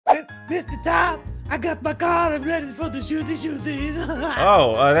Mr. Top, I got my car. I'm ready for the shooties.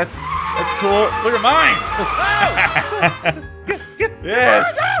 Oh, that's cool. Look at mine. Yes.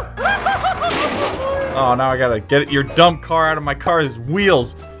 Oh, now I gotta get your dumb car out of my car's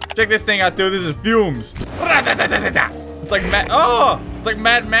wheels. Check this thing out, dude. This is Fumes. It's like it's like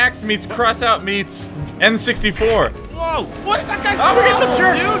Mad Max meets Crossout meets N64. Whoa! What is that guy's Oh, we got some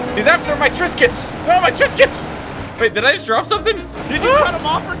jerk! dude? He's after my Triscuits! No, my Triscuits! Wait, did I just drop something? Did you cut him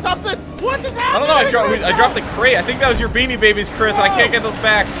off or something? What is happening? I don't know, I dropped the crate. I think that was your Beanie Babies, Chris. I can't get those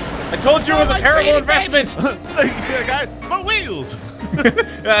back. I told you it was a terrible investment! You see that guy? My wheels! Yeah,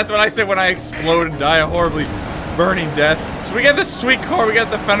 that's what I said when I explode and die a horribly burning death. So we got this sweet car, we got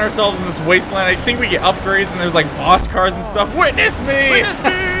to defend ourselves in this wasteland. I think we get upgrades and there's like boss cars and stuff. Witness me! Witness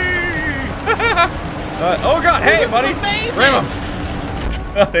me! Oh god, hey buddy! Ram him!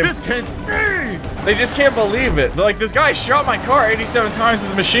 This can't be! They just can't believe it. They're like, this guy shot my car 87 times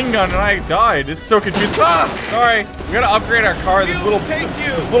with a machine gun and I died. It's so confusing. Ah! Sorry. We gotta upgrade our car. This little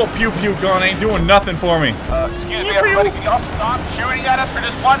pew-pew gun ain't doing nothing for me. Excuse me, everybody. Can y'all stop shooting at us for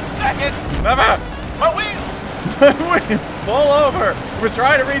just 1 second? Never! My wheel! Pull over! We're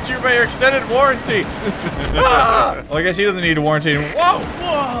trying to reach you by your extended warranty. Ah! Well, I guess he doesn't need a warranty. Whoa!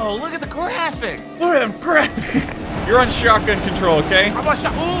 Whoa, look at the graphics! Look at them graphics! You're on shotgun control, okay? How about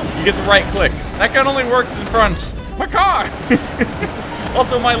shot? Ooh! You get the right click. That gun only works in front. My car!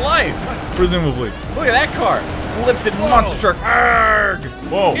 Also my life, presumably. Look at that car. Lifted monster truck. Arrgh!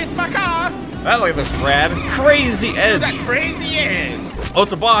 Whoa. It's my car! That looks rad. Crazy edge. That crazy edge! Oh,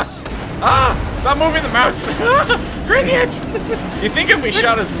 it's a boss. Ah! Stop moving the mouse. Crazy edge! You think if we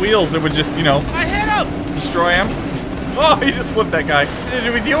shot his wheels, it would just, you know, I hit him! destroy him? Oh, he just flipped that guy.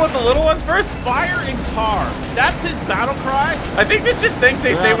 Did we deal with the little ones first? Fire and tar. That's his battle cry? I think it's just things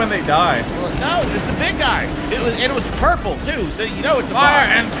they say when they die. Well, no, it's the big guy. It was purple, too, so you know it's a Fire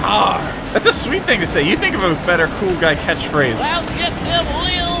boss. and tar. That's a sweet thing to say. You think of a better cool guy catchphrase. Well, get them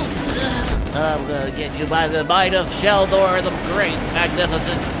wheels. I'm gonna get you by the might of Sheldor, the great,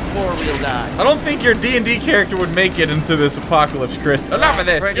 magnificent four-wheel guy. I don't think your D&D character would make it into this apocalypse, Chris. Enough of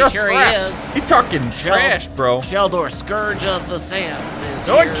this. Pretty You're sure he scrapped. is. He's talking trash, bro. Sheldor, Scourge of the Sand, is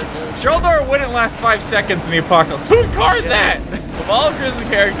So here. Sheldor wouldn't last 5 seconds in the apocalypse. Whose car is that? Of all of Chris's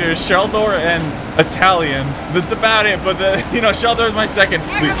characters, Sheldor and Italian. That's about it. But Sheldor is my second.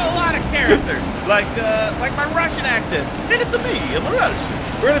 I have a lot of characters, like my Russian accent. And it's me, I'm a Russian.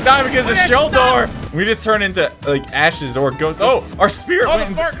 We're gonna die because of Sheldor. We just turn into like ashes or ghosts. Oh, our spirit Oh, went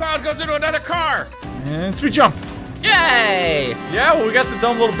the fart cloud goes into another car. and sweet jump. Yay! Yeah, well, we got the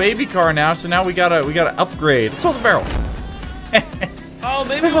dumb little baby car now, so now we gotta upgrade. Expose a barrel. Oh,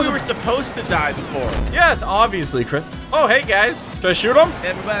 maybe we were supposed to die before. Yes, obviously, Chris. Oh, hey guys, should I shoot him?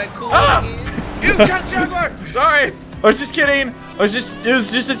 Everybody cool. Ah! You junk juggler! Sorry, I was just kidding. It was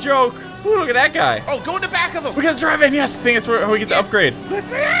just a joke. Ooh, look at that guy. Oh, go in the back of him. We gotta drive in. Yes, I think that's where we get to upgrade. Let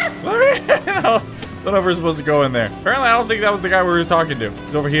me in. Let me in. Don't know if we're supposed to go in there. Apparently, I don't think that was the guy we were talking to.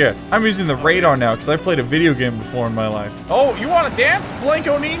 He's over here. I'm using the radar now because I've played a video game before in my life. Oh, you want to dance,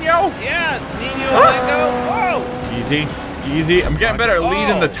 Blanco Nino? Yeah, Nino Blanco. Whoa. Easy, easy. I'm getting better at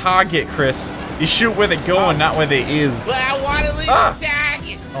leading the target, Chris. You shoot where they're going, not where they is. But I want to leave Ah. the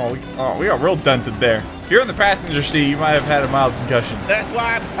target. Oh, we got real dented there. If you're in the passenger seat, you might have had a mild concussion. That's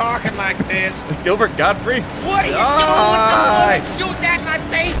why I'm talking like this. Gilbert Godfrey. What are you doing? Shoot at my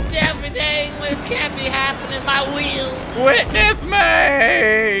face and everything. This can't be happening. My wheels. Witness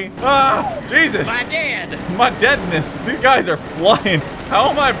me! Ah, Jesus. My dad. My deadness. These guys are flying. How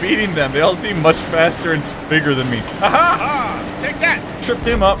am I beating them? They all seem much faster and bigger than me. Aha! Ah, take that. Tripped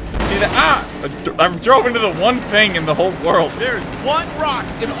him up. See that? Ah! I drove into the one thing in the whole world. There's one rock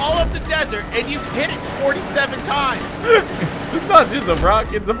in all of the desert, and you've hit it 47 times. It's not just a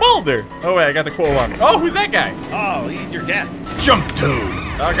rock, it's a boulder. Oh, wait, I got the quote wrong. Oh, who's that guy? Oh, he's your death. Junk Toad.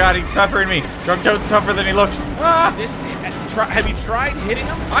 Oh, God, he's peppering me. Junk Toad's tougher than he looks. Ah! Have you tried hitting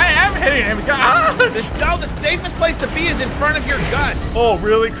him? I am hitting him. He's got. Ah! No, the safest place to be is in front of your gun. Oh,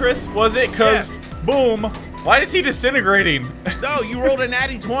 really, Chris? Was it? Because, boom. Why is he disintegrating? No, you rolled a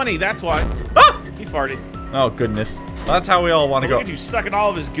natty 20, that's why. Ah! He farted. Oh, goodness. Well, that's how we all want to go. Look at you sucking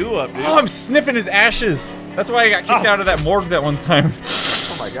all of his goo up, dude. Oh, I'm sniffing his ashes. That's why I got kicked out of that morgue that one time.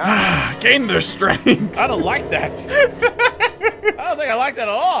 Oh my God. Gain their strength. I don't like that. I don't think I like that at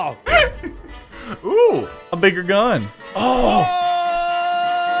all. Ooh, a bigger gun. Oh,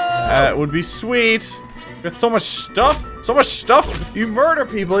 that would be sweet. Got so much stuff. So much stuff. You murder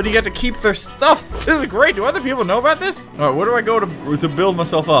people and you get to keep their stuff. This is great. Do other people know about this? All right, where do I go to build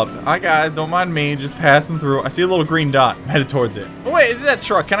myself up? Hi, guys. Don't mind me. Just passing through. I see a little green dot. I'm headed towards it. Oh, wait. Is that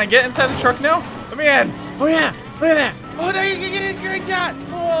truck? Can I get inside the truck now? Let me in. Oh, yeah. Look at that. Oh, now you can get a great shot.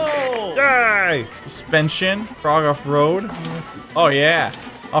 Whoa. Yay! Suspension. Frog off-road. Oh, yeah.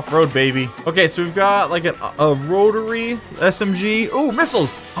 Off-road, baby. Okay, so we've got like a rotary SMG. Ooh,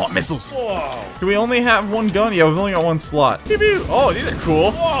 missiles. I want missiles. Whoa. Do we only have one gun? Yeah, we've only got one slot. Pew, pew. Oh, these are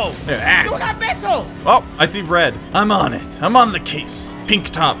cool. Whoa. Look at You that. got missiles. Oh, I see red. I'm on it. I'm on the case. Pink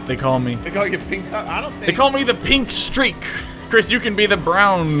top, they call me. They call you pink top? I don't think. They call me the pink streak. Chris, you can be the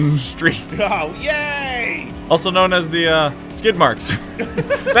brown streak. Oh, yay. Also known as the skid marks.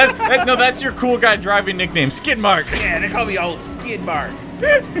 No, that's your cool guy driving nickname, Skid Mark. Yeah, they call me old skid mark.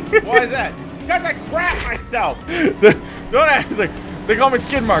 Why is that? Because I crap myself. Don't ask. Like, they call me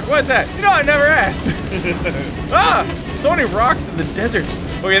Skid Mark. Why is that? You know, I never asked. Ah, so many rocks in the desert.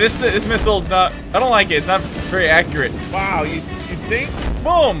 Okay, this missile's not. I don't like it. It's not very accurate. Wow, you think?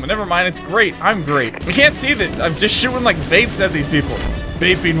 Boom. Never mind. It's great. I'm great. You can't see that. I'm just shooting like vapes at these people.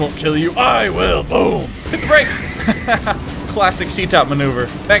 Vaping won't kill you. I will. Boom. Hit the brakes. Classic Ctop maneuver.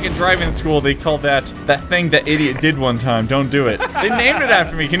 Back in driving school, they called that thing that idiot did one time. Don't do it. They named it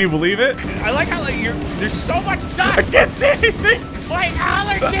after me. Can you believe it? I like how there's so much dust. I can't see anything. My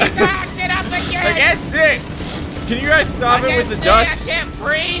allergies acted up again. I can't see. Can you guys stop it with the dust? I can't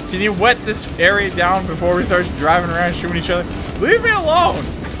breathe. Can you wet this area down before we start driving around and shooting each other? Leave me alone.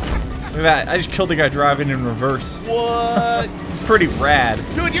 Look at that. I just killed the guy driving in reverse. What? Pretty rad.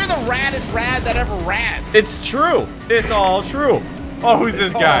 Dude, you're the raddest rad that ever rad. It's true. It's all true. Oh, who's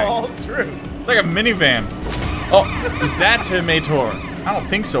this guy? All true. It's like a minivan. Oh, is that Mator? I don't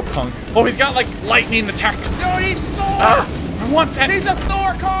think so, punk. Oh, he's got like lightning attacks. Dude, he's Thor. Ah, I want that. He's a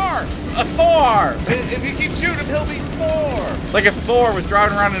Thor car. A Thor. If you keep shooting him, he'll be Thor. Like if Thor was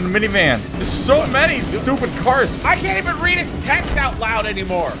driving around in a minivan. There's so many stupid cars. I can't even read his text out loud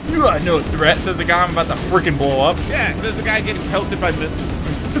anymore. You are no threat, says the guy I'm about to freaking blow up. Yeah, there's a guy getting pelted by missiles.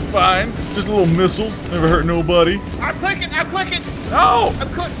 It's fine. Just a little missiles. Never hurt nobody. I'm clicking. No! I'm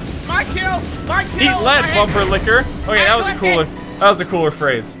clicking. My kill. Eat lead, bumper licker. Okay, that was a cooler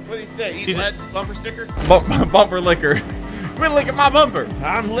phrase. What did he say? Eat lead, bumper sticker? Bumper licker. Quit licking my bumper.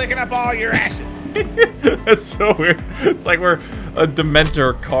 I'm licking up all your ashes. That's so weird. It's like we're a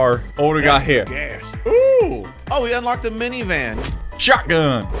Dementor car. Oh, what do we got here? Gas. Ooh! Oh, we unlocked a minivan.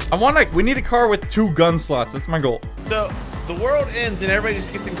 Shotgun. We need a car with 2 gun slots. That's my goal. So the world ends and everybody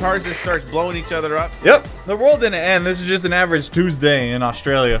just gets in cars and starts blowing each other up. Yep. The world didn't end. This is just an average Tuesday in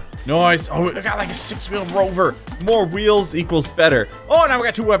Australia. Nice. Oh, I got like a 6-wheel Rover. More wheels equals better. Oh, now we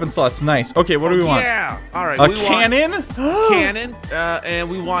got 2 weapon slots. Nice. Okay, what do we want? Yeah. All right. A cannon? Cannon. And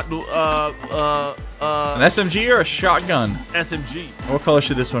we want an SMG or a shotgun? SMG. What color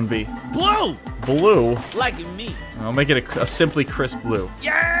should this one be? Blue. Blue. Like me. I'll make it a SimplyChris blue.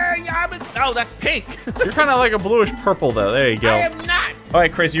 Yeah. Oh, that's pink. You're kind of like a bluish purple, though. There you go. I am not. All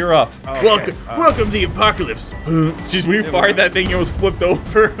right, Chris, you're up. Okay. Welcome to the apocalypse. Jeez, when you fired that thing, it was flipped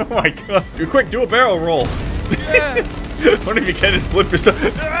over. Oh my god. Quick, do a barrel roll. Yeah. I wonder if you can just flip yourself.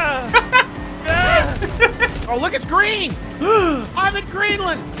 Oh, look, it's green. I'm in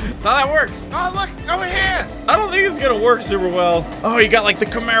Greenland. That's how that works. Oh, look, over here. I don't think it's gonna work super well. Oh, you got like the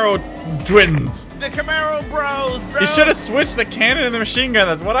Camaro twins. The Camaro bros, bro. You should have switched the cannon and the machine gun.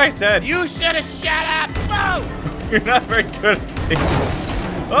 That's what I said. You should have shut up. Whoa! You're not very good at things.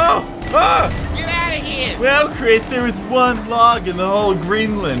 Oh! Get out of here. Well, Chris, there was 1 log in the whole of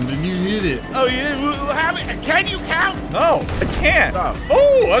Greenland, and you hit it. Oh, can you count? No, I can't. Oh.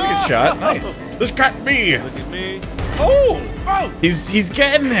 Oh, that was a good shot. Nice. This can't be. Look at me. Oh! Oh! He's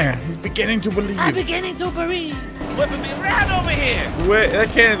getting there. He's beginning to believe. I'm beginning to breathe. Flipping me around over here. Wait, that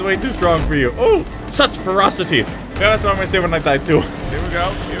cannon's way too strong for you. Oh, such ferocity. Yeah, that's what I'm gonna say when I die too. Here we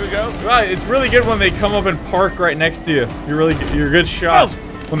go. Right, it's really good when they come up and park right next to you. You're a good shot. Oh.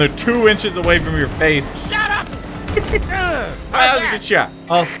 When they're 2 inches away from your face. Shut up. That was a good shot.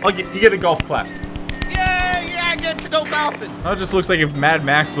 You get a golf clap. Yeah, I get to go golfing. That just looks like if Mad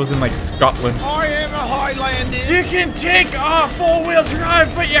Max was in like Scotland. I am a Highlander. You can take off 4-wheel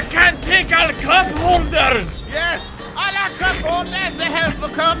drive, but you can't take all the cup holders. Yes, I like cup holders. They have the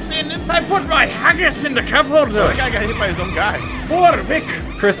cups in them. I put my haggis in the cup holder. That guy got hit by his own guy. Poor Vic.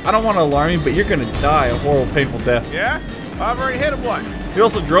 Chris, I don't want to alarm you, but you're gonna die a horrible, painful death. Yeah? I've already hit him one. He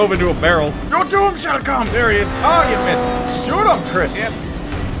also drove into a barrel. Your doom shall come. There he is. Oh, you missed. Shoot him, Chris. Yep.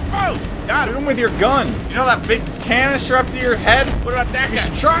 Oh, got Shoot him. him with your gun. You know that big canister up to your head? What about that You guy?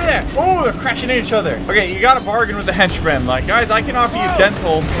 should try that. Oh, they're crashing into each other. Okay, you got to bargain with the henchmen. Like, guys, I can offer you Whoa.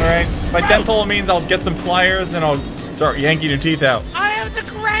 dental, all right? By dental, it means I'll get some pliers and I'll start yanking your teeth out. I am the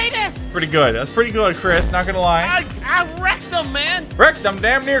greatest. Pretty good. That's pretty good, Chris. Not gonna lie. I wrecked them, man. Wrecked them.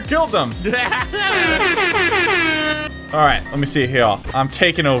 Damn near killed them. All right, let me see here. I'm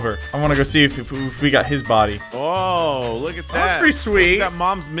taking over. I want to go see if we got his body. Oh, look at that. That's pretty sweet. We got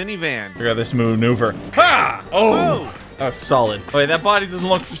mom's minivan. I got this maneuver. Ha! Oh, that was solid. Wait, that body doesn't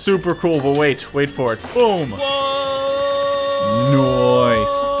look super cool, but wait for it. Boom.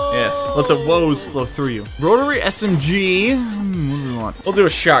 Nice. Yes, let the woes flow through you. Rotary SMG. What do we want? We'll do a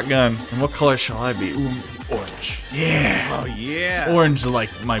shotgun. And what color shall I be? Ooh, orange. Yeah. Oh, yeah. Orange like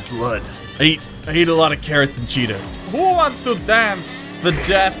my blood. I eat a lot of carrots and Cheetos. Who wants to dance the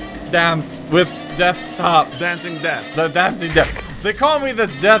death dance with Death Top? Dancing death. The dancing death. They call me the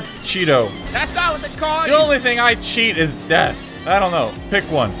Death Cheeto. That's not what they call The you. only thing I cheat is death. I don't know. Pick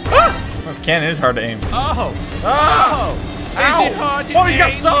one. Ah! This cannon is hard to aim. Oh. Ah! Oh. Ow! Is it hard to Oh, he's got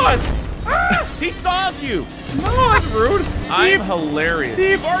aim? saws! He saws you. No, that's rude. I'm Beep. hilarious. Beep.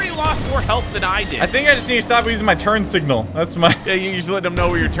 You've already lost more health than I did. I think I just need to stop using my turn signal. That's my... Yeah, you just let them know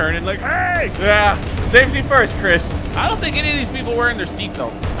where you're turning. Like, hey! Yeah. Safety first, Chris. I don't think any of these people wearing their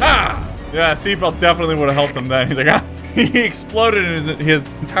seatbelts. Ah! Yeah, seatbelt definitely would have helped him then. He's like, ah. He exploded and his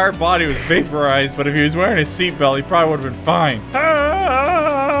entire body was vaporized, but if he was wearing his seatbelt, he probably would have been fine.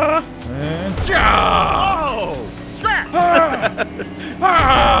 Ah! And Oh!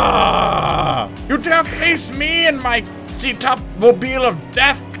 ah! You dare face me in my Ctop mobile of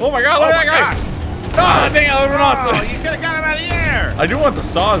death? Oh my god, look at that guy! Ah, dang it, that was Oh, awesome. you could have got him out of the air. I do want the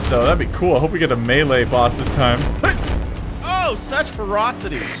saws though, that'd be cool. I hope we get a melee boss this time. Oh, such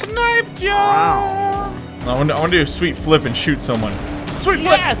ferocity. Sniped ya! Wow. I want to do a sweet flip and shoot someone. Sweet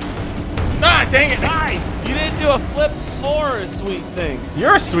flip! Yes! Ah, dang it! Nice! You didn't do a flip or a sweet thing.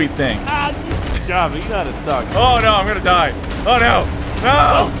 You're a sweet thing. Good job, you gotta suck. Oh no, I'm gonna die. Oh no!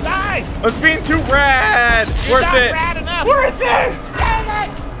 No! Oh, die! I was being too rad! Worth not it! rad enough. Worth it! Dang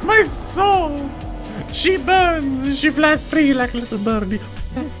it! My soul! She burns, she flies free like a little birdie.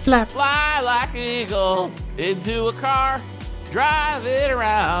 Flap. Fly like an eagle into a car. Drive it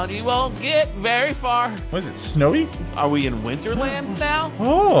around. You won't get very far. What is it, snowy? Are we in Winterlands now?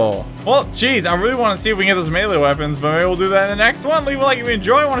 Oh. Well, geez, I really want to see if we can get those melee weapons, but maybe we'll do that in the next one. Leave a like if you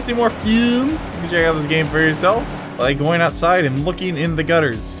enjoy. Want to see more Fumes? You can check out this game for yourself. Like going outside and looking in the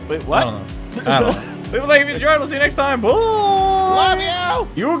gutters. Wait, what? I don't know. Leave a like if you enjoyed. We'll see you next time. Bye. Love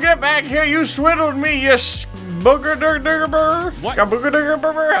you. You get back here. You swindled me, you booger durger burr. What? Booger durger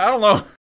burr. I don't know.